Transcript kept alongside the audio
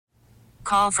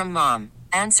call from mom.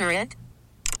 Answer it.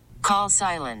 Call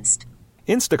silenced.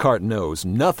 Instacart knows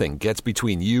nothing gets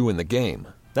between you and the game.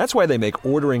 That's why they make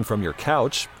ordering from your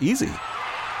couch easy.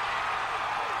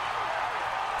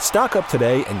 Stock up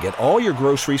today and get all your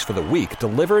groceries for the week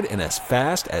delivered in as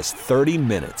fast as 30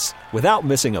 minutes without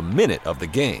missing a minute of the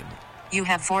game. You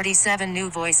have 47 new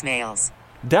voicemails.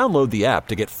 Download the app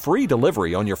to get free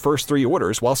delivery on your first 3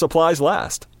 orders while supplies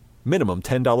last. Minimum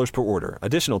 $10 per order.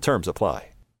 Additional terms apply.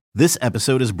 This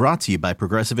episode is brought to you by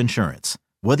Progressive Insurance.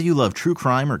 Whether you love true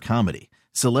crime or comedy,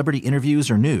 celebrity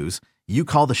interviews or news, you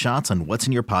call the shots on what's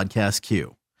in your podcast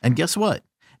queue. And guess what?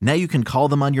 Now you can call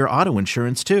them on your auto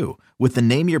insurance too with the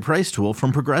Name Your Price tool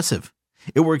from Progressive.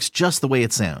 It works just the way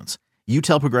it sounds. You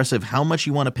tell Progressive how much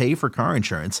you want to pay for car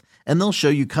insurance, and they'll show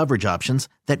you coverage options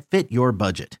that fit your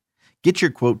budget. Get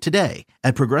your quote today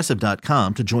at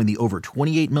Progressive.com to join the over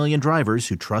 28 million drivers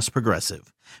who trust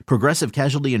Progressive. Progressive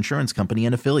Casualty Insurance Company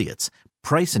and Affiliates.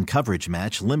 Price and coverage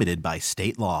match limited by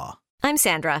state law. I'm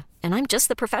Sandra, and I'm just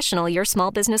the professional your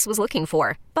small business was looking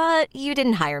for. But you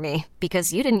didn't hire me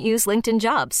because you didn't use LinkedIn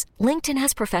Jobs. LinkedIn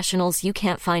has professionals you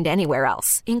can't find anywhere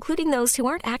else, including those who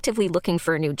aren't actively looking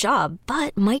for a new job,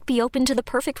 but might be open to the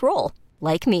perfect role,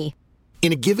 like me.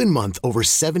 In a given month, over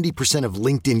 70% of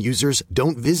LinkedIn users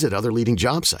don't visit other leading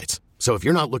job sites. So if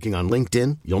you're not looking on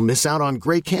LinkedIn, you'll miss out on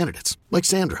great candidates like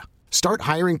Sandra. Start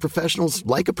hiring professionals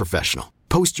like a professional.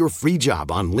 Post your free job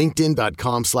on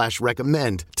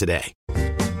linkedin.com/recommend today.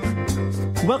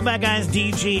 Welcome back, guys.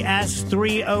 DGS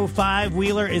 305.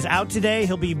 Wheeler is out today.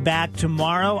 He'll be back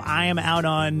tomorrow. I am out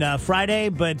on Friday,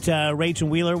 but Rach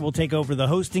and Wheeler will take over the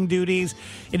hosting duties.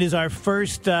 It is our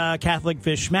first Catholic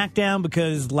Fish Smackdown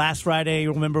because last Friday,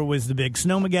 remember, was the big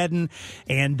Snowmageddon,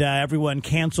 and everyone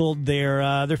canceled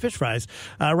their fish fries.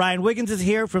 Ryan Wiggins is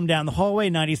here from down the hallway,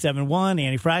 97.1,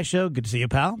 Annie Fry Show. Good to see you,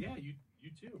 pal. Yeah,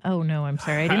 you too. Oh, no, I'm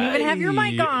sorry. I didn't even have your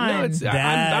mic on. No,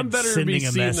 I'm better to be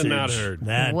seen than not heard.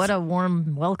 What a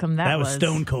warm welcome that was. That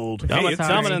was stone cold. Hey, it's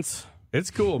dominance.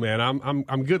 It's cool, man.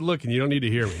 I'm good looking. You don't need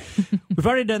to hear me. We've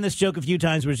already done this joke a few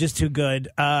times, but it's just too good.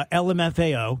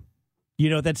 LMFAO. You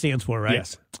know what that stands for, right?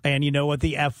 Yes. And you know what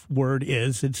the F word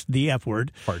is. It's the F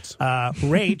word. Farts.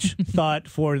 Rach thought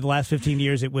for the last 15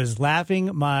 years it was laughing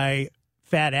my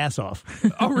fat ass off.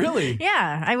 Oh, really?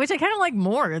 Yeah, which I kind of like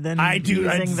more than I do.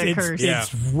 using the curse.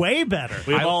 It's way better.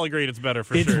 We've all agreed it's better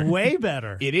for It's sure. way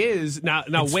better. It is. Now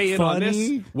weigh in on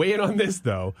this. Weigh in on this,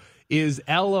 though. Is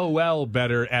LOL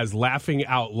better as laughing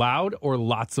out loud or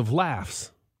lots of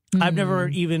laughs? I've never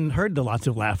even heard the lots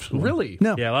of laughs. Really?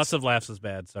 No. Yeah, lots of laughs is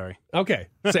bad. Sorry. Okay.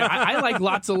 So I like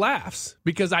lots of laughs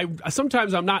because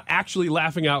sometimes I'm not actually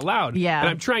laughing out loud. Yeah. And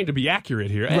I'm trying to be accurate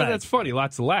here. Hey, Right. that's funny.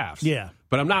 Lots of laughs. Yeah.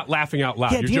 But I'm not laughing out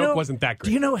loud. Yeah, Your joke wasn't that great.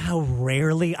 Do you know how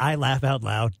rarely I laugh out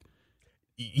loud?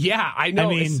 Yeah, I know.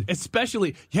 I mean-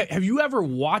 Especially, have you ever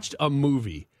watched a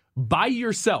movie by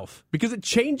yourself? Because it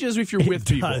changes if you're with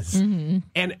people.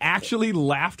 And actually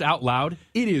laughed out loud.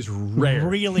 It is rare.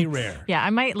 Really rare. Yeah, I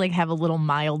might have a little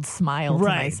mild smile to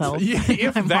Right. myself Yeah,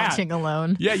 if I'm that. watching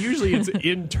alone. Yeah, usually it's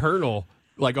internal.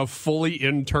 Like a fully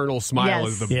internal smile Yes.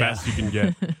 is the Yeah. best you can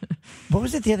get. What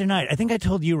was it the other night? I think I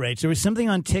told you, Rach. There was something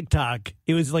on TikTok.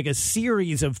 It was like a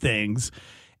series of things,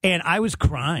 and I was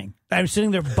crying. I was sitting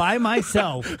there by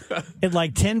myself at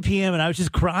like 10 p.m., and I was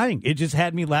just crying. It just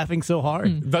had me laughing so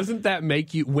hard. Doesn't that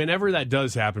make you, whenever that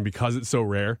does happen, because it's so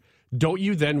rare, don't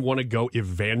you then want to go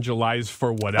evangelize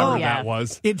for whatever that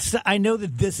was? I know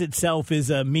that this itself is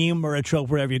a meme or a trope,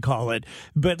 whatever you call it,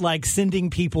 but like sending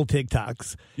people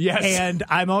TikToks. Yes. And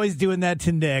I'm always doing that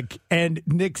to Nick, and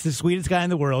Nick's the sweetest guy in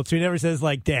the world, so he never says,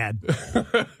 like, Dad,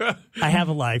 I have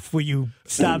a life. Will you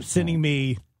stop sending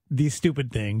me these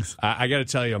stupid things? I got to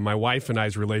tell you, my wife and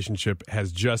I's relationship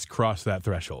has just crossed that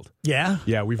threshold. Yeah?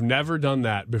 Yeah, we've never done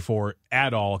that before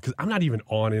at all because I'm not even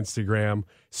on Instagram.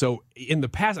 So in the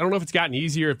past, I don't know if it's gotten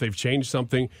easier, if they've changed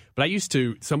something, but I used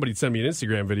to, somebody'd send me an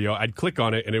Instagram video, I'd click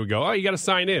on it, and it would go, oh, you got to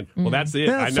sign in. Well, that's it.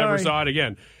 Yeah, I never sorry. saw it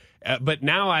again. But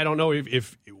now I don't know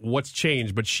if what's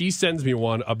changed, but she sends me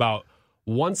one about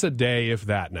once a day, if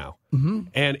that now.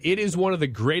 And it is one of the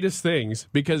greatest things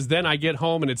because then I get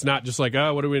home and it's not just like,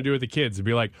 oh, what are we going to do with the kids? It'd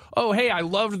be like, oh, hey, I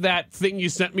loved that thing you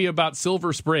sent me about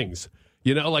Silver Springs.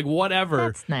 You know, like whatever.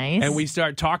 That's nice. And we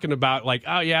start talking about like,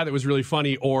 oh, yeah, that was really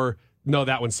funny. Or, no,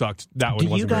 that one sucked. That one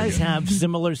Do wasn't you very guys good. have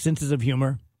similar senses of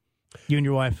humor? You and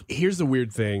your wife? Here's the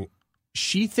weird thing.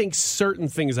 She thinks certain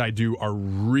things I do are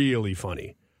really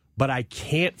funny, but I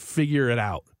can't figure it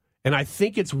out. And I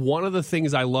think it's one of the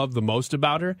things I love the most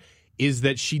about her is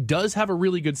that she does have a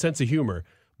really good sense of humor,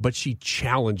 but she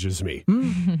challenges me.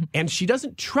 And she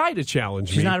doesn't try to challenge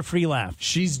me. She's not a free laugh.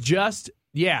 She's just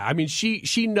Yeah, I mean,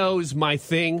 she knows my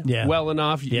thing well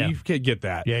enough. Yeah. You could get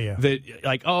that. Yeah. That,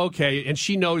 like, oh, okay. And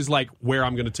she knows, like, where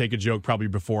I'm going to take a joke probably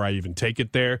before I even take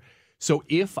it there. So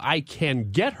if I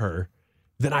can get her,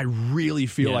 then I really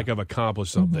feel like I've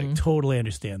accomplished something. Totally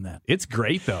understand that. It's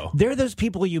great, though. They're those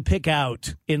people you pick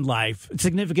out in life,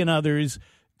 significant others,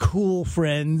 cool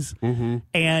friends,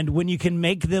 and when you can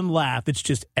make them laugh, it's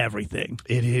just everything.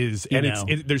 It is. You And know.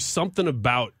 there's something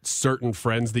about certain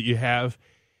friends that you have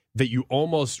that you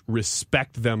almost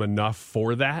respect them enough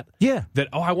for that. Yeah. That,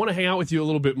 I want to hang out with you a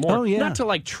little bit more. Oh, yeah. Not to,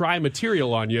 like, try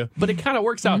material on you, but it kind of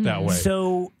works out that way.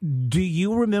 So, do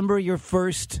you remember your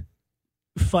first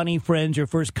funny friends, your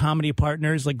first comedy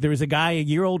partners? Like, there was a guy a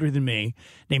year older than me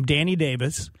named Danny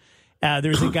Davis.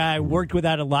 There's a guy I worked with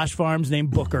out at Losh Farms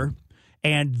named Booker.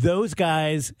 And those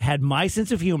guys had my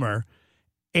sense of humor,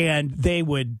 and they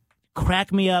would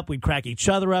crack me up. We'd crack each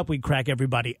other up. We'd crack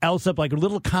everybody else up, like a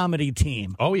little comedy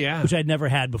team. Oh, yeah. Which I'd never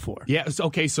had before. Yeah.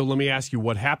 Okay, so let me ask you,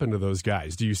 what happened to those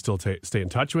guys? Do you still stay in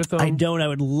touch with them? I don't. I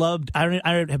would love.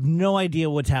 I have no idea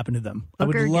what's happened to them. I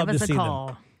Booker, would love give to us see a call.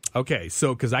 them. Okay,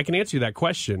 so because I can answer you that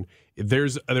question,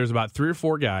 there's about 3 or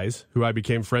 4 guys who I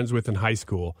became friends with in high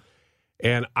school,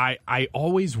 and I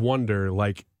always wonder,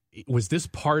 like, was this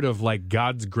part of, like,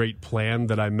 God's great plan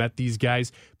that I met these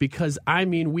guys? Because, I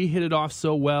mean, we hit it off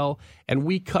so well, and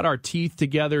we cut our teeth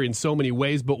together in so many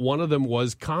ways, but one of them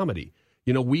was comedy.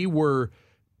 You know, we were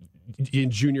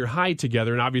in junior high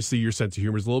together, and obviously your sense of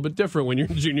humor is a little bit different when you're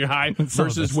in junior high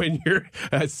versus when you're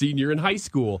a senior in high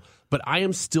school. But I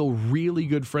am still really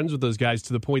good friends with those guys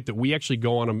to the point that we actually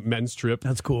go on a men's trip.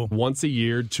 That's cool. Once a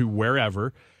year to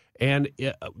wherever. And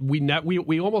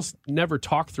we almost never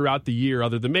talk throughout the year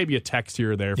other than maybe a text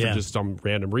here or there for just some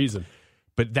random reason.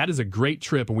 But that is a great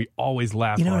trip, and we always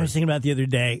laugh You know hard. what I was thinking about the other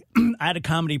day? I had a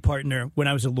comedy partner when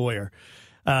I was a lawyer.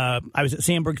 I was at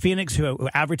Sandberg Phoenix, who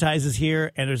advertises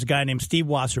here, and there's a guy named Steve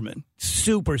Wasserman.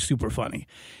 Super, super funny.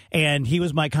 And he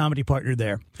was my comedy partner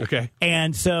there. Okay.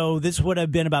 And so this would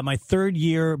have been about my 3rd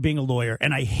year being a lawyer,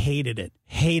 and I hated it.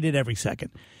 Hated every second.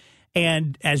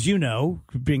 And as you know,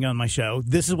 being on my show,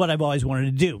 this is what I've always wanted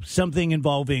to do, something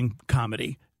involving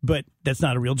comedy. But that's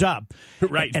not a real job.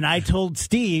 Right. And I told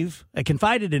Steve, I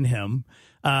confided in him,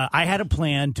 I had a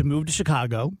plan to move to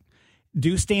Chicago,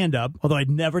 do stand-up, although I'd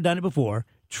never done it before,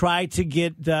 try to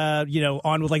get,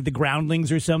 on with like the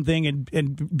Groundlings or something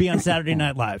and be on Saturday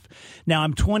Night Live. Now,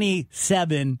 I'm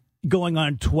 27 going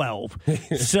on 12.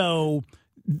 So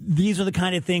these are the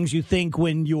kind of things you think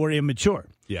when you're immature.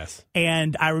 Yes.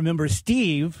 And I remember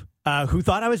Steve, who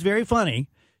thought I was very funny,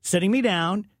 sitting me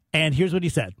down, and here's what he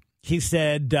said. He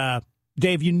said,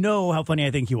 Dave, you know how funny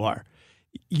I think you are.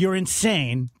 You're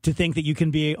insane to think that you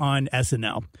can be on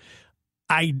SNL.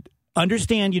 I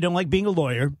understand you don't like being a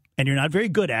lawyer, and you're not very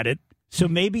good at it, so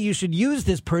maybe you should use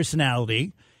this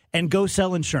personality and go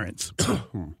sell insurance.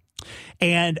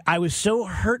 And I was so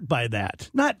hurt by that.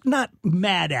 Not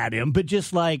mad at him, but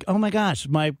just like, oh my gosh,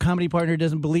 my comedy partner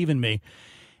doesn't believe in me.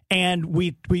 And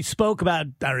we spoke about,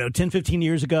 10, 15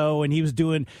 years ago, and he was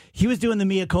doing the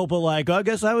mea culpa, like, oh, I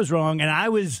guess I was wrong. And I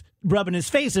was rubbing his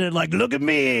face in it like, look at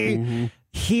me. Mm-hmm.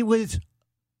 He was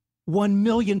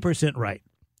 1,000,000% right.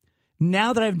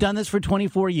 Now that I've done this for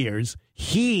 24 years,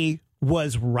 he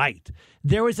was right.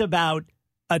 There was about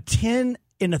a 10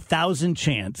 in 1,000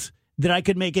 chance that I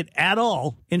could make it at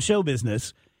all in show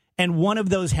business, and one of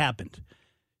those happened.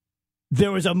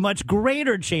 There was a much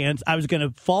greater chance I was going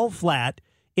to fall flat,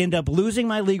 end up losing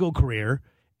my legal career,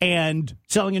 and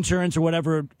selling insurance or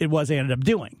whatever it was I ended up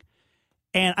doing.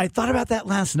 And I thought about that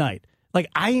last night. Like,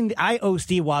 I owe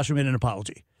Steve Wasserman an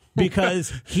apology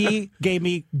because he gave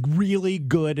me really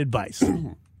good advice.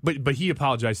 But he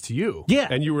apologized to you. Yeah.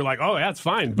 And you were like, oh, that's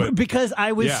fine. But because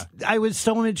I was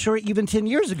so immature even 10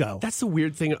 years ago. That's the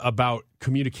weird thing about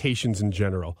communications in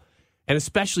general. And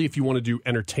especially if you want to do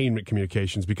entertainment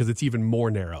communications, because it's even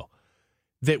more narrow.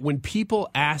 That when people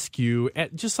ask you,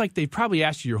 just like they've probably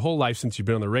asked you your whole life since you've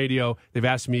been on the radio, they've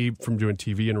asked me from doing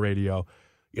TV and radio,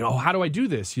 how do I do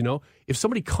this? If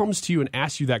somebody comes to you and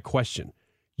asks you that question,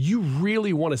 you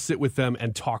really want to sit with them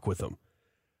and talk with them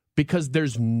because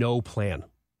there's no plan.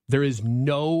 There is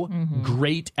no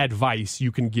great advice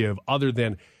you can give other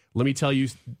than, let me tell you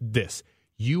this,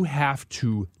 you have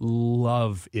to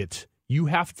love it. You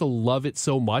have to love it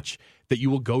so much that you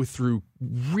will go through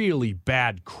really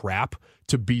bad crap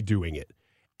to be doing it.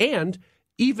 And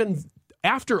even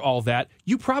after all that,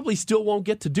 you probably still won't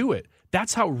get to do it.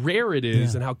 That's how rare it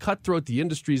is and how cutthroat the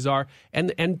industries are.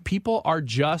 And people are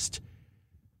just,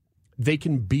 they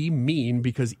can be mean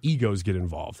because egos get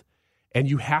involved. And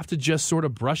you have to just sort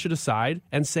of brush it aside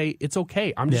and say, it's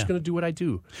okay. I'm just going to do what I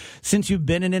do. Since you've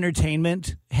been in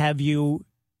entertainment, have you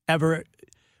ever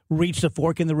reached a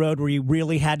fork in the road where you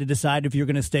really had to decide if you're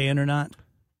going to stay in or not?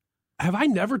 Have I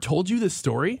never told you this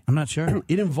story? I'm not sure.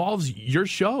 It involves your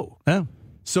show. Oh.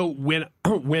 So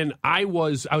when I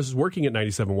was working at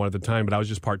 97.1 at the time, but I was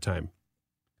just part-time.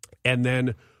 And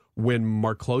then when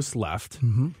Mark Close left,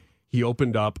 he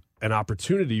opened up an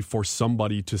opportunity for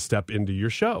somebody to step into your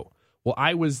show. Well,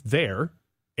 I was there,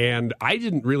 and I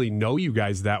didn't really know you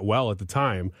guys that well at the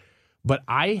time, but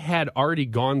I had already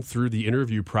gone through the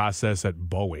interview process at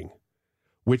Boeing,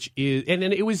 which is, and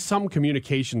it was some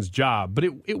communications job, but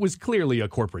it was clearly a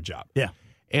corporate job. Yeah.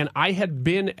 And I had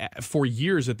been for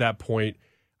years at that point,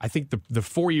 I think the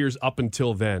 4 years up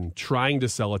until then, trying to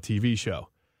sell a TV show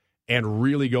and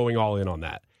really going all in on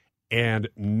that and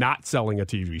not selling a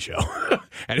TV show.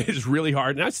 And it's really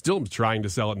hard. And I still am trying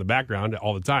to sell it in the background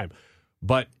all the time.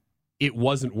 But it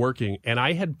wasn't working, and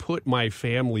I had put my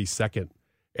family second,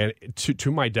 and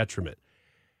to my detriment.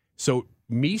 So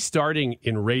me starting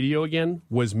in radio again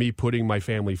was me putting my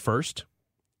family first,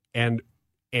 and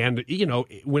you know,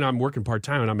 when I'm working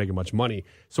part-time and I'm making much money,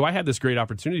 so I had this great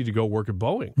opportunity to go work at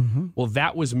Boeing. Well,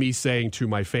 that was me saying to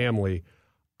my family,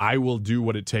 I will do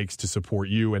what it takes to support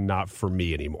you and not for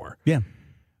me anymore. Yeah.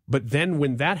 But then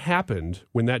when that happened,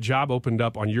 when that job opened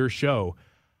up on your show,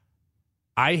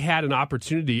 I had an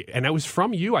opportunity, and it was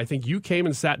from you. I think you came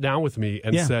and sat down with me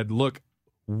and said, look,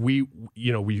 we've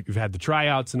had the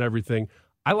tryouts and everything.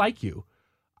 I like you.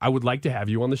 I would like to have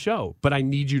you on the show, but I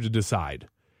need you to decide.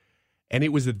 And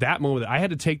it was at that moment that I had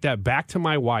to take that back to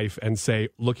my wife and say,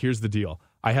 look, here's the deal.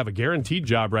 I have a guaranteed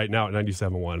job right now at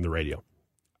 97.1 in the radio.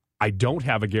 I don't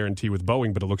have a guarantee with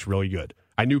Boeing, but it looks really good.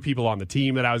 I knew people on the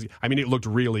team that it looked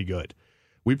really good.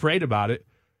 We prayed about it.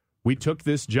 We took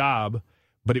this job,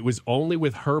 but it was only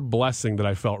with her blessing that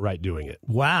I felt right doing it.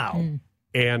 Wow.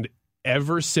 And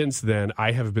ever since then,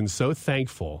 I have been so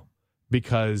thankful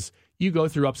because you go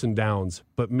through ups and downs,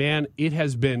 but man, it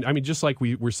has been, just like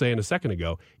we were saying a second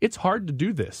ago, it's hard to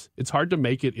do this. It's hard to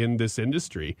make it in this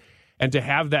industry. And to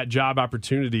have that job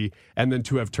opportunity and then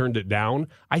to have turned it down,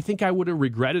 I think I would have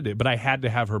regretted it, but I had to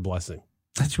have her blessing.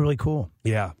 That's really cool.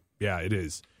 Yeah, it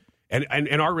is.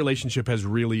 And our relationship has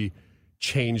really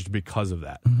changed because of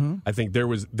that. I think there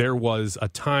was a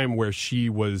time where she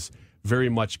was very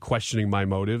much questioning my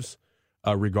motives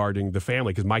regarding the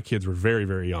family, because my kids were very,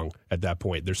 very young at that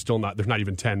point. They're not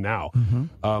even 10 now.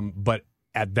 But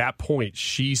at that point,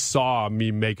 she saw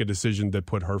me make a decision that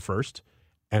put her first,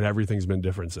 and everything's been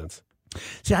different since.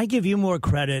 See, I give you more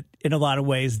credit in a lot of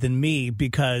ways than me,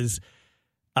 because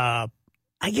I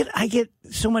get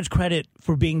so much credit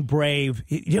for being brave.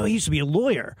 He used to be a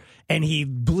lawyer, and he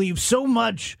believed so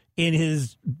much in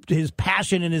his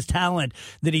passion and his talent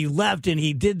that he left and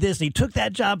he did this. And he took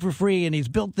that job for free, and he's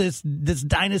built this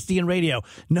dynasty in radio.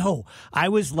 No, I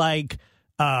was like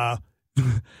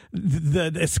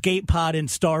the escape pod in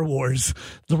Star Wars,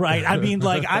 right?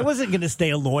 I wasn't going to stay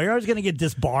a lawyer. I was going to get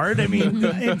disbarred.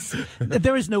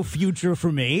 There was no future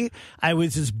for me. I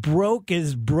was as broke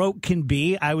can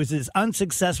be. I was as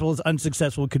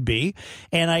unsuccessful could be.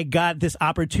 And I got this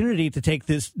opportunity to take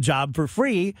this job for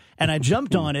free, and I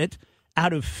jumped on it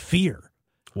out of fear.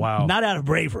 Wow. Not out of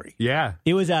bravery. Yeah.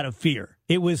 It was out of fear.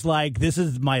 It was like, this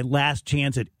is my last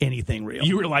chance at anything real.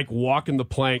 You were like walking the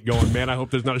plank going, man, I hope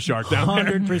there's not a shark down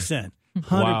there. 100%.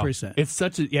 100%. Wow. It's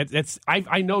such a,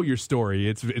 I know your story.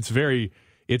 It's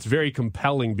very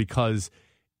compelling because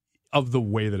of the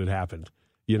way that it happened.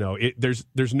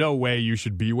 There's no way you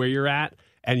should be where you're at,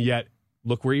 and yet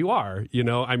look where you are.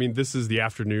 This is the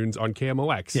afternoons on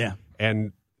KMOX. Yeah.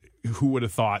 And who would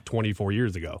have thought 24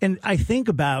 years ago? And I think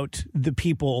about the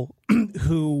people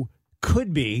who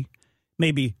could be,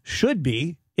 maybe should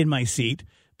be in my seat,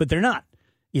 but they're not.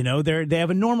 They have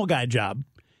a normal guy job.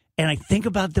 And I think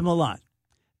about them a lot.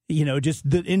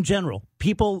 In general,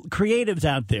 people, creatives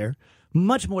out there,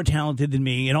 much more talented than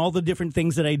me in all the different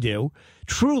things that I do.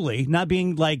 Truly, not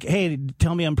being like, hey,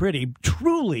 tell me I'm pretty.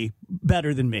 Truly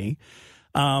better than me.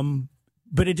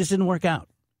 But it just didn't work out.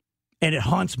 And it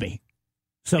haunts me.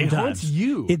 Sometimes. It haunts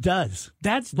you. It does.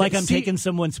 That's like I'm taking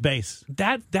someone's space.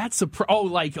 That's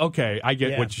okay, I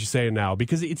get what you're saying now,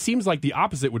 because it seems like the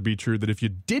opposite would be true, that if you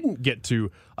didn't get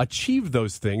to achieve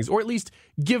those things, or at least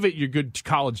give it your good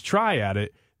college try at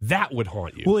it, that would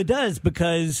haunt you. Well, it does,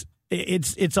 because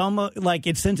it's almost like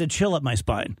it sends a chill up my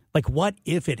spine. Like, what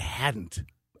if it hadn't?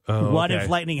 What if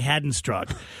lightning hadn't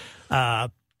struck?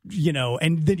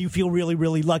 and then you feel really,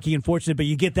 really lucky and fortunate, but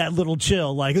you get that little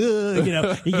chill, like,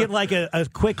 you get like a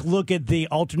quick look at the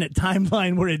alternate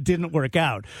timeline where it didn't work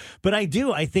out. But I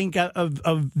think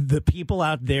of the people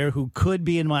out there who could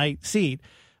be in my seat,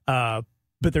 but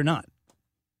they're not.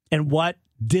 And what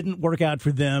didn't work out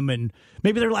for them, and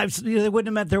maybe their lives, they wouldn't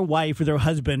have met their wife or their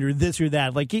husband or this or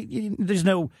that. Like, there's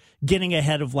no getting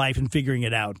ahead of life and figuring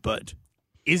it out. But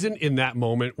isn't in that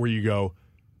moment where you go,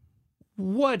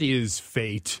 what is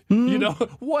fate?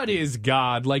 What is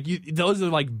God? Like, those are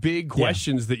like big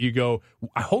questions that you go,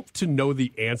 I hope to know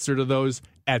the answer to those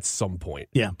at some point.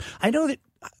 Yeah. I know that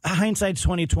hindsight's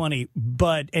 20/20,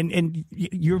 but and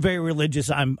you're very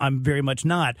religious. I'm very much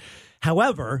not.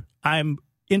 However, I'm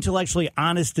intellectually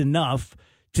honest enough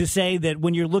to say that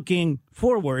when you're looking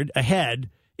forward ahead,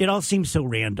 it all seems so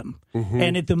random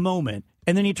and at the moment.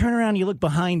 And then you turn around and you look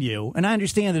behind you. And I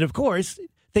understand that, of course,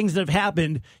 things that have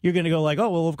happened, you're going to go like, oh,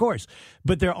 well, of course.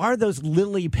 But there are those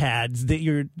lily pads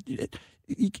that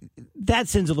that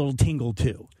sends a little tingle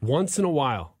too. Once in a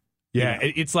while. Yeah.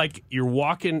 It's like you're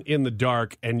walking in the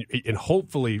dark and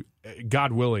hopefully,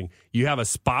 God willing, you have a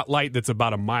spotlight that's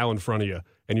about a mile in front of you.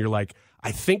 And you're like,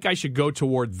 I think I should go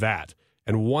toward that.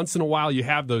 And once in a while you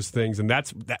have those things. And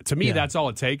to me, that's all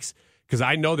it takes. Because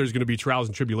I know there's going to be trials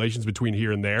and tribulations between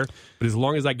here and there. But as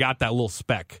long as I got that little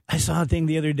speck. I saw a thing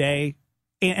the other day,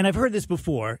 and I've heard this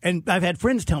before, and I've had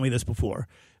friends tell me this before.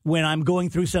 When I'm going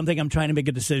through something, I'm trying to make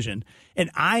a decision. And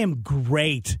I am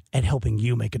great at helping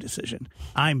you make a decision.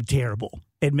 I'm terrible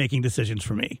at making decisions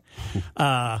for me.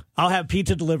 I'll have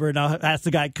pizza delivered, and I'll ask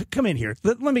the guy, come in here.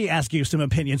 Let me ask you some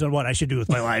opinions on what I should do with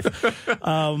my life.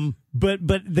 But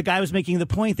the guy was making the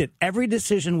point that every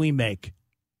decision we make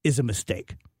is a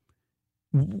mistake.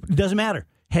 Doesn't matter.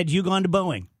 Had you gone to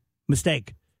Boeing?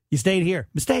 Mistake. You stayed here?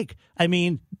 Mistake. I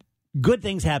mean, good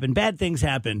things happen. Bad things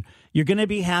happen. You're going to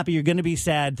be happy. You're going to be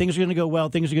sad. Things are going to go well.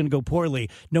 Things are going to go poorly,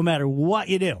 no matter what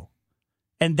you do.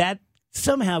 And that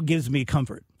somehow gives me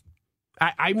comfort.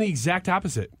 I'm the exact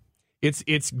opposite.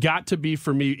 It's got to be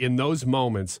for me in those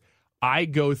moments, I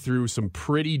go through some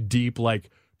pretty deep, like,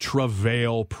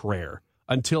 travail prayer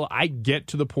until I get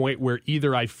to the point where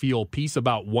either I feel peace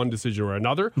about one decision or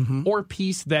another, or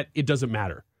peace that it doesn't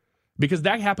matter. Because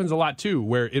that happens a lot, too,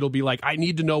 where it'll be like, I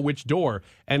need to know which door.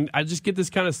 And I just get this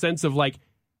kind of sense of, like,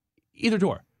 either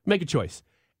door, make a choice.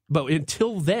 But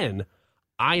until then,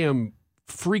 I am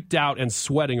freaked out and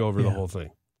sweating over the whole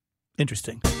thing.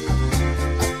 Interesting.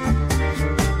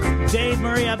 Dave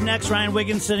Murray up next. Ryan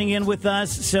Wiggins sitting in with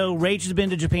us. So Rach has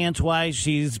been to Japan twice.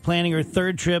 She's planning her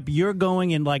third trip. You're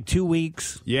going in like 2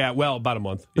 weeks. Yeah, well, about a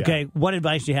month. Yeah. Okay, what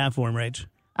advice do you have for him, Rach?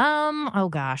 Oh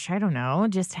gosh, I don't know.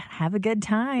 Just have a good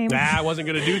time. I wasn't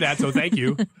going to do that, so thank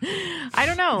you. I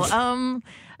don't know.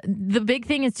 The big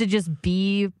thing is to just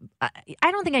be,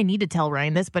 I don't think I need to tell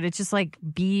Ryan this, but it's just like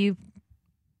be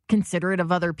considerate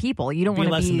of other people. You don't want to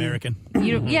be less American.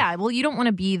 You don't want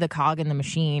to be the cog in the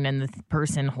machine and the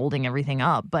person holding everything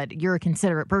up, but you're a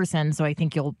considerate person, so I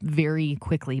think you'll very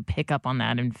quickly pick up on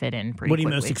that and fit in pretty What are you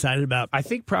quickly. most excited about? I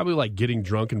think probably like getting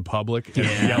drunk in public and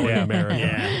yelling America.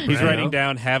 Yeah. He's writing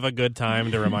down, have a good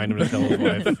time to remind him to tell his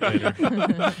wife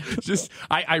later. Just,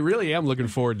 I really am looking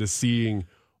forward to seeing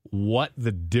what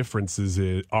the differences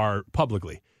are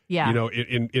publicly. Yeah. You know,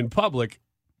 in public,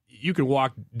 you can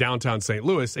walk downtown St.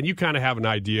 Louis and you kind of have an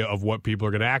idea of what people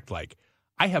are going to act like.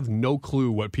 I have no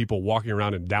clue what people walking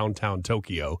around in downtown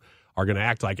Tokyo are going to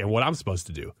act like and what I'm supposed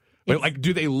to do. But, like,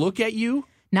 do they look at you?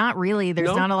 Not really. There's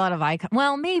No? not a lot of eye.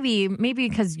 Well, maybe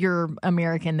because you're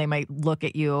American, they might look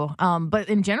at you. But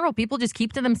in general, people just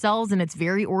keep to themselves, and it's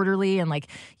very orderly. And like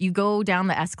you go down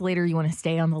the escalator, you want to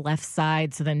stay on the left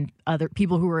side, so then other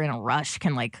people who are in a rush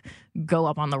can like go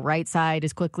up on the right side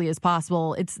as quickly as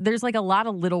possible. There's like a lot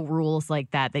of little rules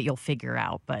like that you'll figure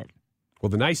out, but. Well,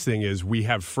 the nice thing is we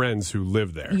have friends who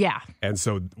live there. Yeah. And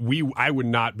so I would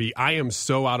not be, I am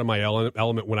so out of my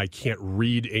element when I can't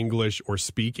read English or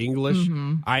speak English.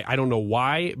 Mm-hmm. I don't know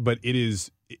why, but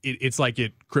it's like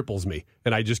it cripples me.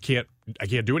 And I can't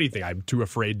do anything. I'm too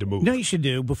afraid to move. You know what you should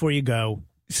do before you go?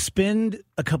 Spend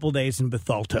a couple days in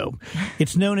Bethalto.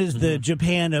 It's known as the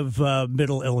Japan of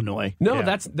Middle Illinois. No,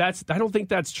 Yeah. that's. I don't think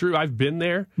that's true. I've been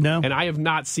there, No? and I have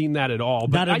not seen that at all.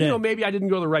 But maybe I didn't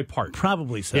go to the right part.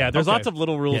 Probably so. Yeah, there's Okay. lots of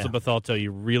little rules Yeah. of Bethalto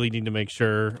you really need to make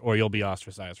sure, or you'll be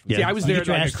ostracized from. See, I was You there get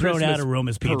your at like ass a thrown Christmas out of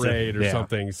Roma's Pizza. parade or Yeah.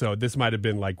 something. So this might have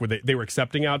been like where they were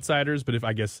accepting outsiders. But if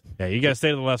I guess Yeah, you got to stay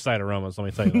to the left side of Roma's. Let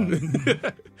me tell you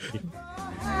that.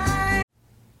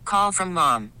 Call from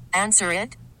mom. Answer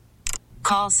it.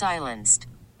 Call silenced.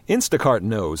 Instacart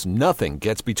knows nothing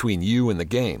gets between you and the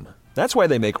game. That's why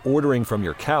they make ordering from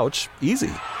your couch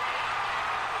easy.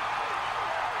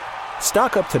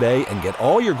 Stock up today and get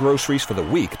all your groceries for the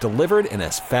week delivered in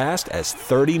as fast as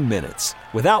 30 minutes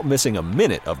without missing a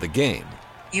minute of the game.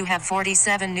 You have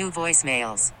 47 new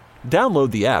voicemails. Download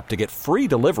the app to get free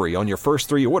delivery on your first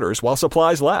 3 orders while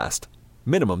supplies last.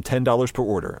 Minimum $10 per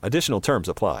order. Additional terms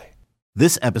apply.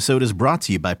 This episode is brought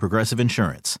to you by Progressive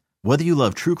Insurance. Whether you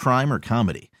love true crime or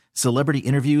comedy, celebrity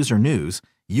interviews or news,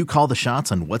 you call the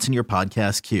shots on what's in your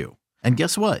podcast queue. And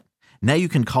guess what? Now you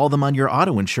can call them on your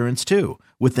auto insurance too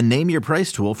with the Name Your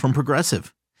Price tool from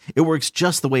Progressive. It works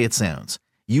just the way it sounds.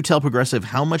 You tell Progressive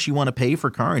how much you want to pay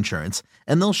for car insurance,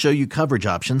 and they'll show you coverage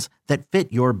options that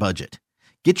fit your budget.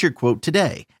 Get your quote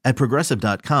today at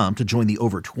Progressive.com to join the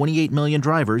over 28 million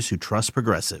drivers who trust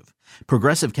Progressive.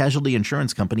 Progressive Casualty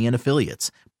Insurance Company and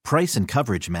Affiliates. Price and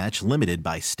coverage match limited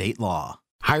by state law.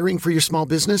 Hiring for your small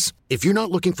business? If you're not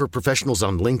looking for professionals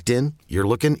on LinkedIn, you're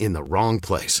looking in the wrong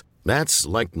place. That's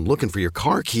like looking for your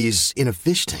car keys in a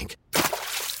fish tank.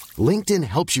 LinkedIn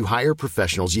helps you hire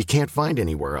professionals you can't find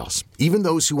anywhere else, even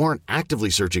those who aren't actively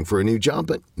searching for a new job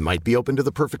but might be open to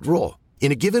the perfect role.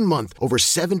 In a given month, over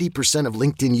 70% of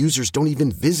LinkedIn users don't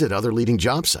even visit other leading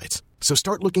job sites. So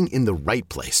start looking in the right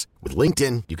place. With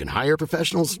LinkedIn, you can hire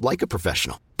professionals like a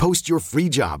professional. Post your free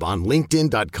job on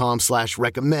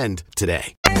linkedin.com/recommend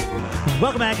today.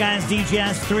 Welcome back, guys.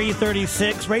 DGS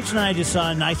 336. Rach and I just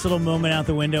saw a nice little moment out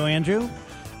the window, Andrew.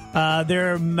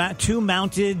 There are 2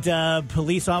 mounted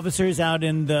police officers out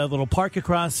in the little park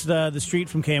across the street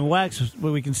from KMOX,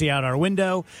 where we can see out our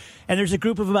window. And there's a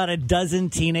group of about a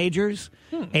dozen teenagers.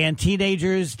 And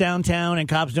teenagers downtown and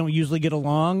cops don't usually get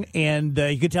along. And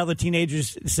you could tell the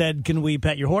teenagers said, "Can we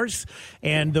pet your horse?"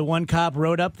 And the one cop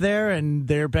rode up there, and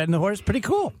they're petting the horse. Pretty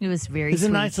cool. It was very It was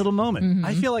sweet. a nice little moment. Mm-hmm.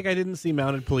 I feel like I didn't see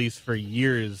mounted police for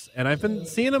years, and I've been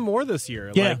seeing them more this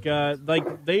year. Yeah.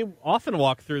 Like they often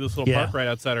walk through this little park right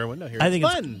outside our window here. I think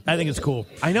fun. I think it's cool.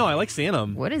 I know. I like seeing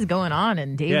them. What is going on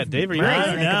in Dave? Yeah, Dave, are you Ryan's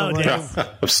right? neck of the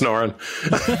woods? I'm snoring.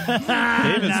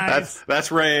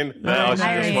 That's rain. Hi, She just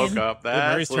Rain. woke up. That's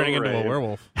Murray's turning into a rain.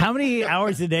 werewolf. How many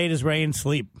hours a day does Rain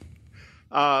sleep?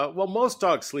 Well, most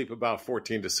dogs sleep about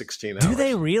 14 to 16 hours. Do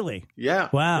they really? Yeah.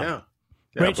 Wow. Yeah.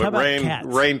 Rach, but how about Rain, cats?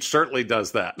 Rain certainly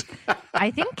does that. I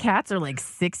think cats are like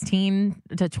 16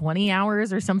 to 20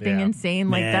 hours or something Yeah. insane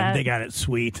like Man, that. they got it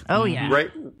sweet. Oh, yeah.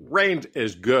 Rain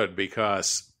is good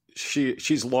because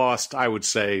she's lost, I would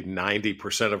say,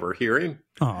 90% of her hearing.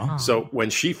 Aw. So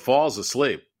when she falls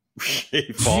asleep,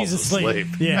 she falls She's asleep.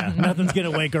 Yeah, nothing's going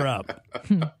to wake her up.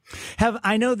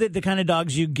 I know that the kind of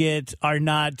dogs you get are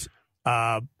not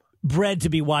bred to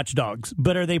be watchdogs,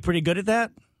 but are they pretty good at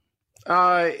that?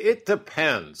 It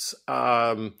depends.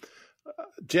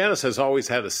 Janice has always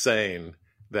had a saying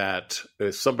that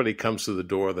if somebody comes to the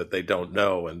door that they don't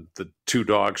know and the 2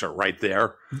 dogs are right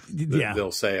there, they'll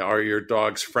say, "Are your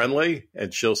dogs friendly?"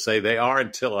 And she'll say, "They are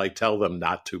until I tell them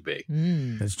not to be."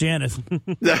 That's Janice.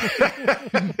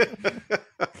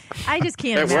 I just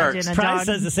can't It imagine works. a Probably dog.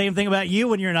 says the same thing about you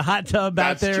when you're in a hot tub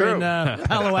out That's there true. in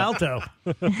Palo Alto.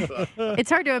 It's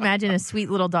hard to imagine a sweet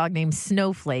little dog named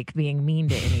Snowflake being mean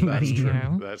to anybody. That's true. You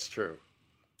know? That's true.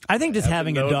 I think just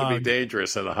having a Known to dog. be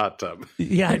dangerous in a hot tub.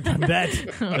 Yeah, I bet.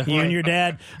 You and your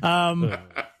dad.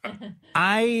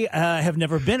 I have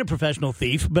never been a professional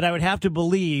thief, but I would have to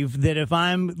believe that if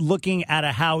I'm looking at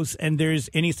a house and there's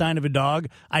any sign of a dog,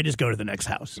 I just go to the next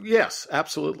house. Yes,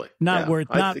 absolutely. Not worth.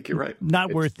 I think you're right.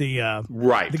 Not worth the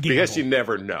Right, the because you gamble.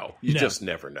 never know. You No. just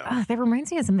never know. That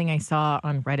reminds me of something I saw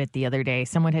on Reddit the other day.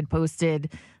 Someone had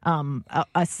posted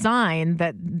a sign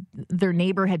that their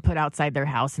neighbor had put outside their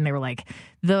house, and they were like,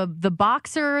 the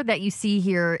boxer that you see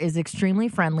here is extremely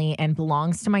friendly and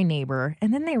belongs to my neighbor.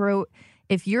 And then they wrote,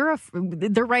 if you're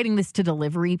they're writing this to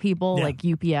delivery people like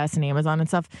UPS and Amazon and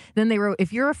stuff. Then they wrote,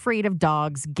 if you're afraid of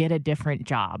dogs, get a different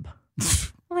job.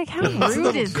 Like, how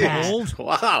rude is that?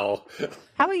 Wow.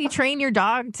 How about you train your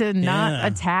dog to not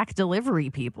attack delivery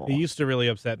people? It used to really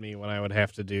upset me when I would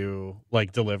have to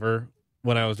deliver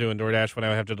when I was doing DoorDash, when I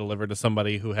would have to deliver to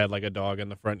somebody who had like a dog in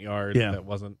the front yard that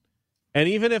wasn't. And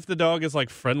even if the dog is like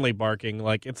friendly barking,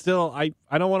 like it's still, I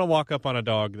don't want to walk up on a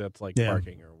dog that's like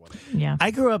barking or whatever. Yeah.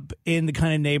 I grew up in the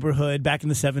kind of neighborhood back in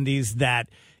the 70s that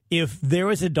if there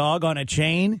was a dog on a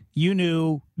chain, you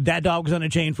knew that dog was on a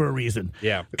chain for a reason.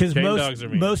 Yeah. Because Chain dogs are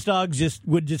mean. most dogs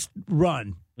would just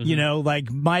run. You know,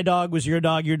 like my dog was your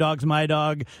dog's my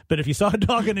dog. But if you saw a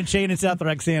dog on a chain in South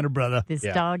Roxana, brother. This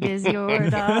dog is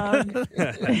your dog.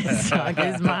 This dog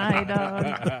is my dog.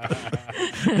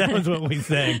 That was what we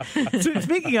sang. So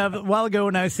speaking of, a while ago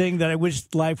when I was saying that I wish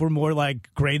life were more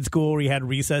like grade school where you had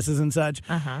recesses and such,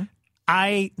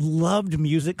 I loved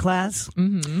music class,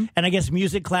 and I guess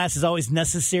music class is always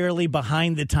necessarily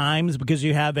behind the times because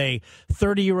you have a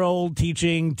 30-year-old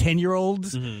teaching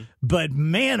 10-year-olds. But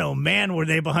man, oh man, were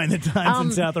they behind the times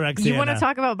in South Roxana. You want to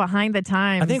talk about behind the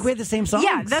times? I think we had the same songs.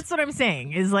 Yeah, that's what I'm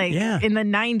saying. Is like in the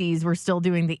 90s, we're still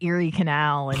doing the Erie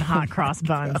Canal and hot cross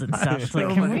buns and stuff. It's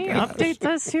like, can we update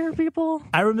this here, people?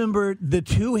 I remember the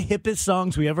two hippest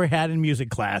songs we ever had in music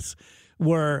class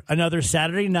were Another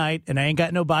Saturday Night and I Ain't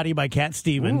Got No Body by Cat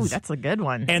Stevens. Ooh, that's a good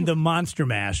one. And the Monster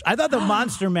Mash. I thought the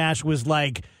Monster Mash was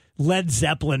like Led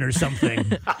Zeppelin or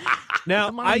something. Now,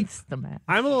 I'm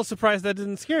a little surprised that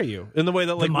didn't scare you in the way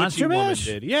that like Witchy Woman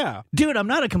did. Yeah. Dude, I'm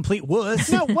not a complete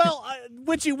wuss. No, well,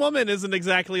 Witchy Woman isn't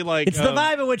exactly like... It's the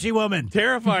vibe of Witchy Woman.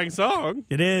 Terrifying song.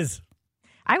 It is.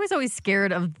 I was always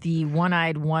scared of the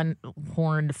one-eyed,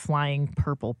 one-horned, flying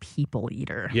purple people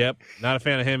eater. Yep. Not a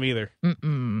fan of him either.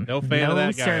 No fan of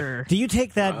that guy. Sir. Do you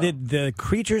take that the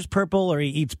creature's purple or he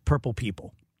eats purple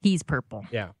people? He's purple.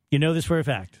 Yeah. You know this for a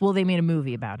fact. Well, they made a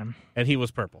movie about him. And he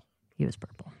was purple. He was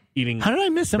purple. Eating. How did I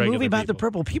miss a movie about the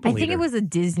purple people I think eater? it was a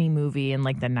Disney movie in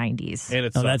like the 90s. And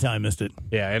it sucked. That's how I missed it.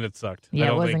 Yeah, and it sucked.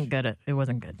 Yeah, it wasn't good. It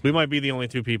wasn't good. We might be the only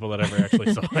two people that ever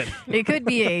actually saw it. It could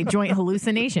be a joint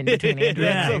hallucination between Andrew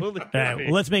and I. Absolutely. All right,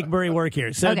 well, let's make Murray work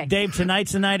here. So, Okay. Dave,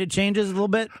 tonight's the night it changes a little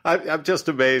bit? I'm just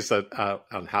amazed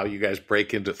on how you guys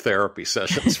break into therapy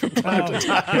sessions from time to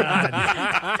time.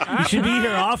 God. You should be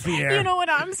here off the air. You know what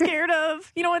I'm scared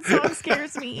of? You know what song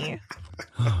scares me?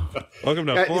 Welcome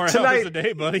to 4 hours a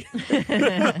day, buddy.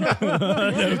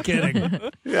 No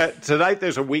kidding. Yeah, tonight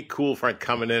there's a weak cool front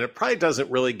coming in. It probably doesn't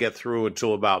really get through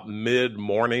until about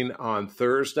mid-morning on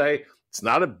Thursday. It's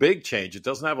not a big change. It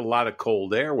doesn't have a lot of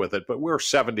cold air with it, but we're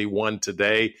 71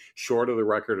 today, short of the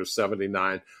record of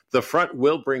 79. The front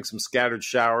will bring some scattered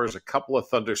showers. A couple of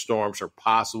thunderstorms are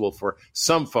possible for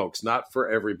some folks, not for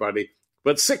everybody,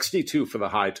 but 62 for the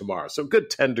high tomorrow. So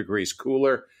good 10 degrees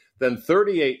cooler. Then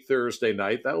 38 Thursday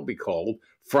night, that'll be cold.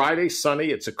 Friday,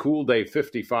 sunny. It's a cool day,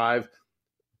 55.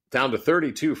 Down to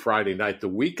 32 Friday night. The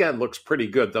weekend looks pretty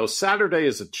good, though. Saturday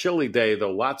is a chilly day, though.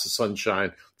 Lots of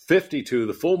sunshine. 52.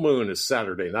 The full moon is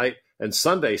Saturday night. And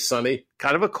Sunday, sunny.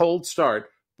 Kind of a cold start,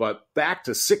 but back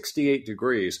to 68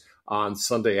 degrees on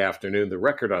Sunday afternoon. The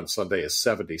record on Sunday is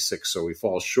 76, so we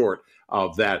fall short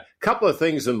of that. Couple of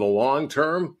things in the long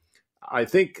term. I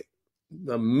think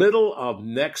the middle of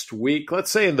next week, let's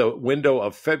say in the window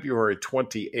of February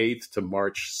 28th to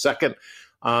March 2nd,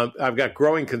 I've got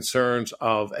growing concerns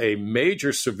of a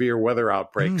major severe weather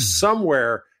outbreak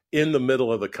somewhere in the middle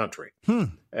of the country.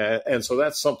 And so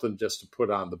that's something just to put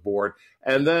on the board.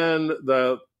 And then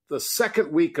the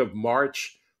second week of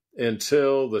March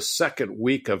until the second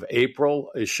week of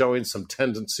April is showing some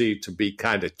tendency to be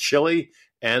kind of chilly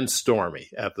and stormy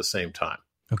at the same time.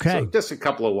 Okay. So just a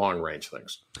couple of long-range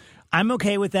things. I'm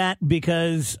okay with that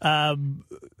because I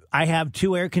have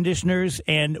two air conditioners,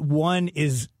 and one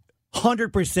is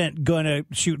 100% going to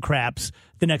shoot craps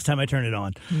the next time I turn it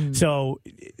on. So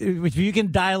if you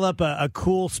can dial up a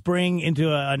cool spring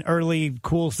into an early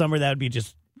cool summer, that would be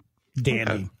just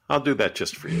dandy. I'll do that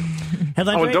just for you.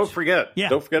 Headlines, and Rach?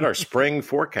 don't forget our spring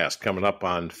forecast coming up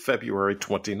on February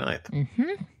 29th.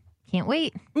 Can't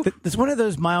wait. It's one of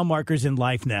those mile markers in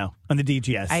life now on the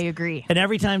DGS. I agree. And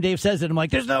every time Dave says it, I'm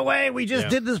like, there's no way we just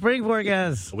did the spring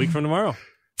forecast. A week from tomorrow.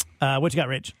 What you got,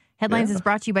 Rich? Headlines is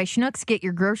brought to you by Schnucks. Get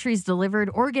your groceries delivered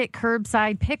or get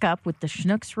curbside pickup with the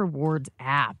Schnucks Rewards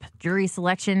app. Jury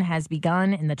selection has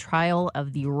begun in the trial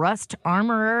of the Rust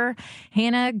armorer,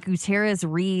 Hannah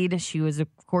Gutierrez-Reed. She was, of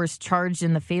course, charged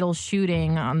in the fatal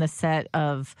shooting on the set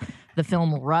of the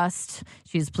film Rust.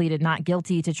 She has pleaded not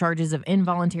guilty to charges of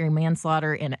involuntary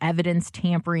manslaughter and evidence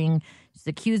tampering. She's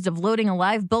accused of loading a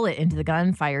live bullet into the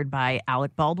gun fired by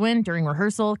Alec Baldwin during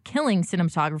rehearsal, killing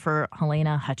cinematographer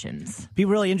Helena Hutchins. Be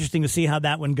really interesting to see how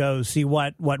that one goes, see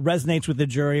what resonates with the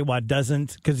jury, what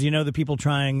doesn't, because the people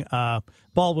trying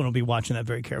Baldwin will be watching that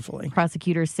very carefully.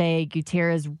 Prosecutors say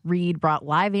Gutierrez-Reed brought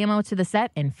live ammo to the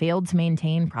set and failed to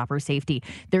maintain proper safety.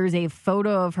 There's a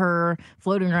photo of her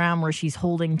floating around where she's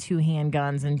holding two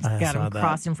handguns and got them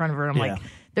crossed in front of her. I'm like,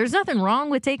 there's nothing wrong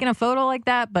with taking a photo like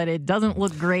that, but it doesn't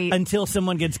look great. Until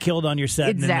someone gets killed on your set.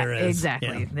 Exactly.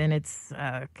 Yeah. Then it's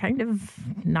kind of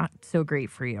not so great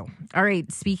for you. All right.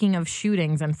 Speaking of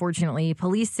shootings, unfortunately,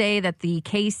 police say that the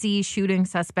KC shooting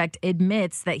suspect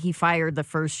admits that he fired the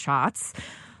first shots.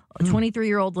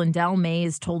 23-year-old Lindell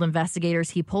Mays told investigators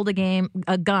he pulled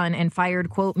a gun and fired,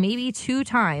 quote, maybe 2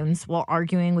 times while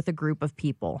arguing with a group of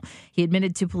people. He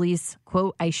admitted to police,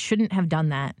 quote, I shouldn't have done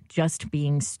that, just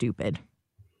being stupid.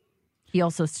 He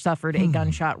also suffered a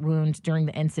gunshot wound during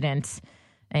the incident.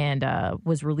 and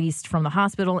was released from the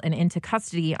hospital and into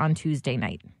custody on Tuesday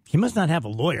night. He must not have a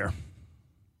lawyer.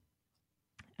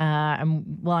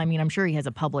 I'm sure he has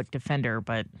a public defender,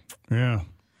 but... Yeah.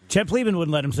 Chet Pleban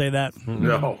wouldn't let him say that.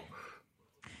 No.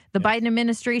 The Biden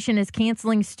administration is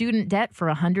canceling student debt for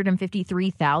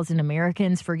 153,000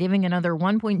 Americans, forgiving another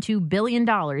 $1.2 billion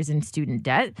in student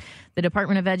debt. The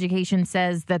Department of Education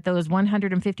says that those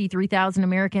 153,000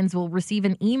 Americans will receive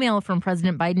an email from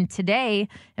President Biden today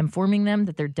informing them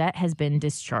that their debt has been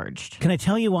discharged. Can I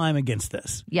tell you why I'm against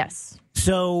this? Yes.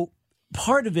 So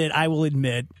part of it, I will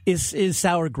admit, is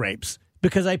sour grapes.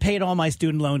 Because I paid all my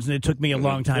student loans and it took me a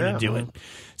long time to do it.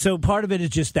 So part of it is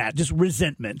just that, just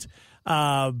resentment.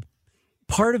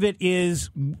 Part of it is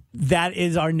that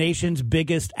is our nation's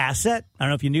biggest asset. I don't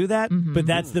know if you knew that, but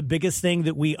that's the biggest thing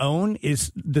that we own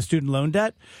is the student loan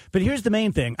debt. But here's the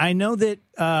main thing. I know that,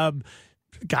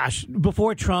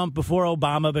 before Trump, before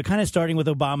Obama, but kind of starting with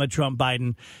Obama, Trump,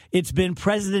 Biden, it's been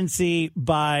presidency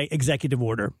by executive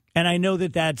order. And I know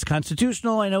that that's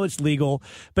constitutional. I know it's legal.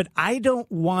 But I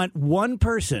don't want one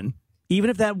person, even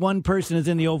if that one person is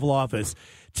in the Oval Office,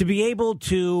 to be able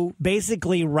to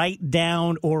basically write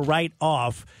down or write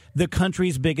off the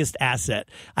country's biggest asset.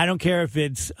 I don't care if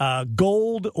it's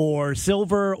gold or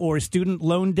silver or student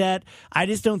loan debt. I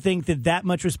just don't think that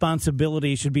much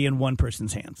responsibility should be in one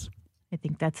person's hands. I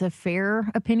think that's a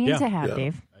fair opinion to have,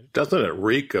 Dave. Doesn't it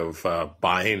reek of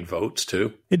buying votes,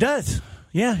 too? It does.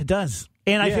 Yeah, it does.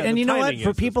 And and you know what?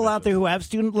 For people out there who have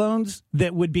student loans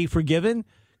that would be forgiven,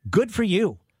 good for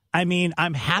you. I mean,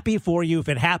 I'm happy for you if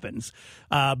it happens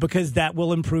because that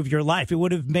will improve your life. It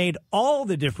would have made all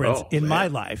the difference in my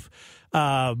life.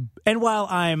 And while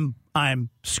I'm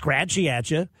scratchy at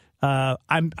you,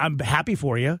 I'm happy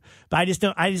for you. But I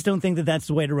just don't think that that's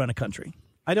the way to run a country.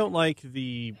 I don't like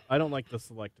the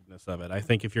selectiveness of it. I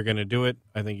think if you're going to do it,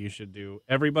 I think you should do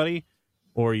everybody.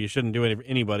 Or you shouldn't do it for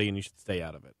anybody, and you should stay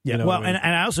out of it. Yeah, you know well, what I mean?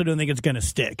 and I also don't think it's going to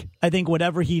stick. I think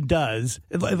whatever he does,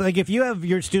 like if you have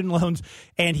your student loans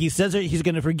and he says that he's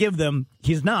going to forgive them,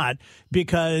 he's not,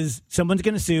 because someone's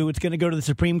going to sue. It's going to go to the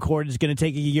Supreme Court. It's going to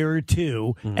take a year or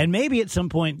two, and maybe at some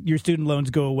point your student loans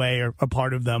go away or a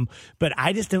part of them. But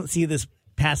I just don't see this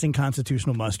passing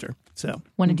constitutional muster. So,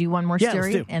 want to do one more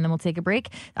story, let's do. and then we'll take a break.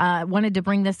 Wanted to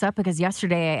bring this up because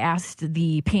yesterday I asked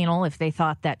the panel if they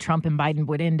thought that Trump and Biden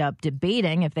would end up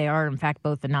debating if they are, in fact,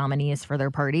 both the nominees for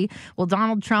their party. Well,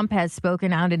 Donald Trump has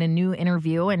spoken out in a new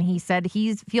interview, and he said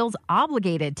he feels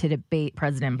obligated to debate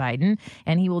President Biden,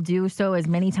 and he will do so as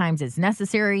many times as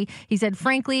necessary. He said,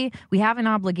 frankly, we have an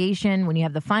obligation. When you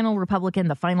have the final Republican,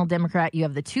 the final Democrat, you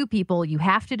have the two people you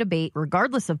have to debate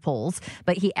regardless of polls.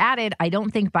 But he added, I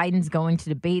don't think Biden's going to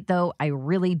debate, though. I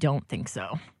really don't think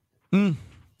so. There's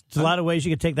a lot of ways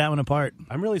you could take that one apart.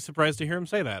 I'm really surprised to hear him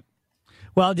say that.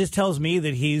 Well, it just tells me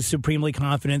that he's supremely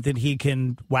confident that he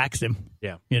can wax him.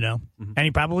 Yeah. You know, and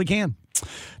he probably can.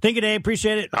 Thank you, Dave.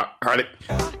 Appreciate it. All right.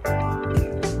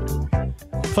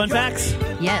 Fun facts?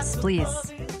 Yes, please.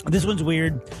 This one's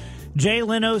weird. Jay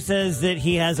Leno says that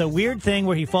he has a weird thing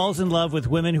where he falls in love with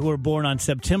women who were born on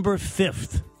September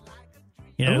 5th.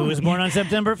 You know who was born on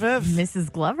September 5th?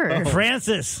 Mrs. Glover.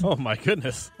 Francis. Oh, my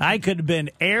goodness. I could have been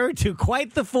heir to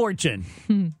quite the fortune.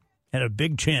 Had a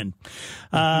big chin.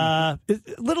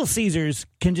 Little Caesars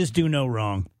can just do no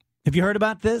wrong. Have you heard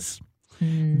about this?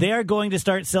 They are going to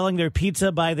start selling their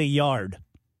pizza by the yard.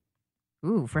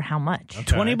 Ooh, for how much?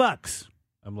 Okay. $20.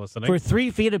 I'm listening. For 3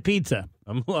 feet of pizza.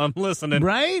 I'm listening.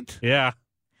 Right? Yeah.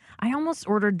 I almost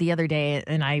ordered the other day,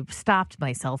 and I stopped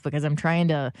myself because I'm trying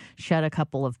to shed a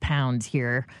couple of pounds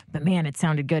here. But, man, it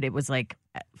sounded good. It was like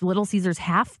Little Caesars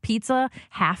half pizza,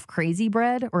 half crazy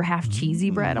bread, or half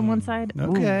cheesy bread on one side.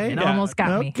 Okay. Ooh, it almost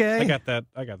got me. Okay. I got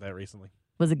that recently.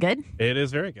 Was it good? It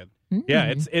is very good.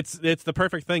 Yeah, it's the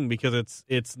perfect thing because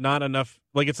it's not enough.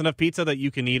 Like, it's enough pizza that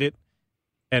you can eat it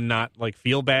and not like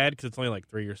feel bad because it's only like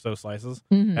 3 or so slices,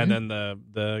 and then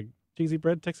the cheesy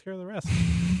bread takes care of the rest.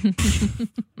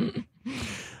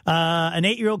 An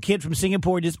 8-year-old kid from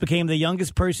Singapore just became the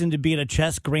youngest person to beat a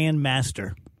chess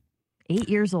grandmaster. 8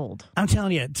 years old. I'm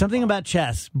telling you, something about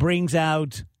chess brings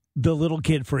out the little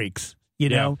kid freaks. You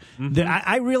know,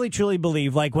 I really truly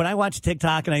believe, like when I watch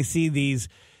TikTok and I see these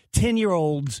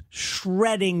 10-year-olds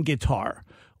shredding guitar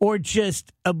or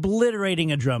just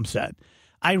obliterating a drum set,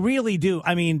 I really do.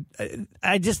 I mean,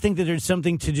 I just think that there's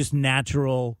something to just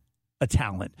natural a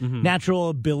talent, natural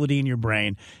ability in your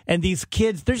brain. And these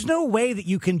kids, there's no way that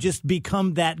you can just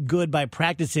become that good by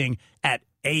practicing at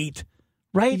 8,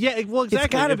 right? Yeah, well, exactly.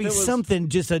 It's got to be something,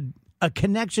 just a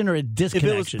connection or a disconnection.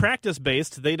 If it was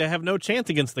practice-based, they'd have no chance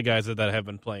against the guys that have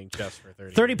been playing chess for 30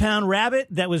 years. 30-pound rabbit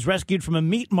that was rescued from a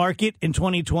meat market in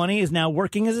 2020 is now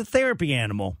working as a therapy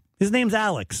animal. His name's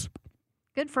Alex.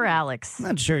 Good for Alex.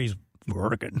 Not sure he's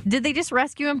working. Did they just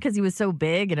rescue him because he was so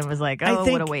big and it was like, oh,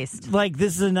 what a waste? Like,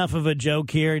 this is enough of a joke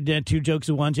here. Two jokes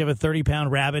at once. You have a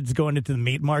 30-pound rabbit going into the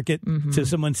meat market. Mm-hmm. So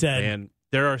someone said, "Man,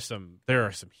 there are some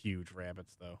huge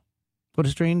rabbits, though." What a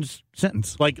strange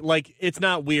sentence. Like it's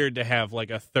not weird to have like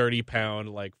a 30-pound,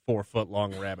 like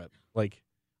 4-foot-long rabbit. Like,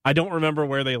 I don't remember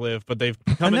where they live, but they've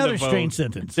come Another into vogue. strange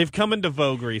sentence. They've come into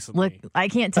vogue recently. Look, I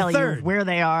can't tell you where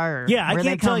they are. Yeah, I where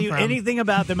can't they tell come you from. anything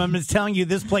about them. I'm just telling you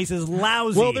this place is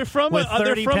lousy. Well, they're from with a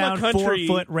 30-pound, country,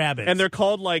 4-foot rabbits. and they're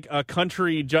called like a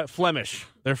country Flemish.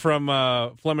 They're from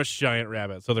Flemish giant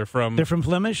rabbit. So they're from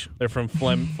Flemish? They're from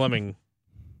Fleming.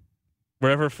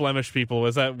 Wherever Flemish people,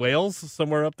 was that Wales?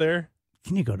 Somewhere up there?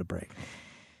 Can you go to break?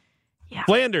 Yeah.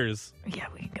 Flanders. Yeah,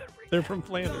 we can go to break. They're from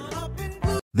Flanders.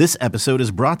 This episode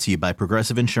is brought to you by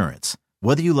Progressive Insurance.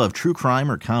 Whether you love true crime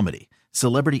or comedy,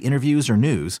 celebrity interviews or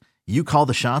news, you call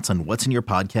the shots on what's in your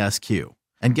podcast queue.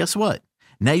 And guess what?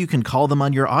 Now you can call them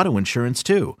on your auto insurance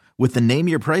too with the Name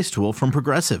Your Price tool from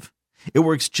Progressive. It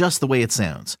works just the way it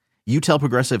sounds. You tell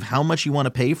Progressive how much you want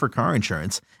to pay for car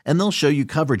insurance, and they'll show you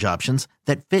coverage options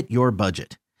that fit your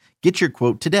budget. Get your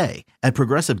quote today at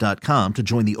Progressive.com to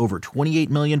join the over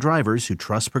 28 million drivers who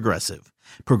trust Progressive.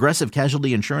 Progressive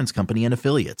Casualty Insurance Company and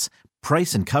Affiliates.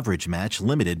 Price and coverage match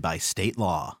limited by state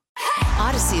law.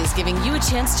 Odyssey is giving you a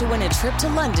chance to win a trip to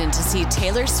London to see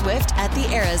Taylor Swift at the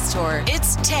Eras Tour.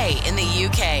 It's Tay in the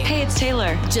UK. Hey, it's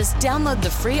Taylor. Just download the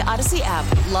free Odyssey app,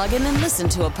 log in and listen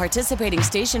to a participating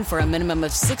station for a minimum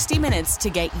of 60 minutes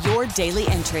to get your daily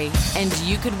entry. And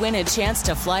you could win a chance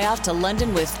to fly off to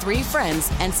London with 3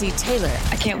 friends and see Taylor.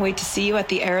 I can't wait to see you at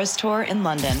the Eras Tour in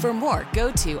London. For more,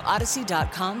 go to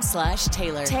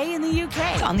odyssey.com/Taylor. Tay in the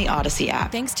UK. It's on the Odyssey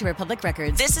app. Thanks to Republic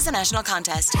Records. This is a national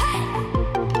contest.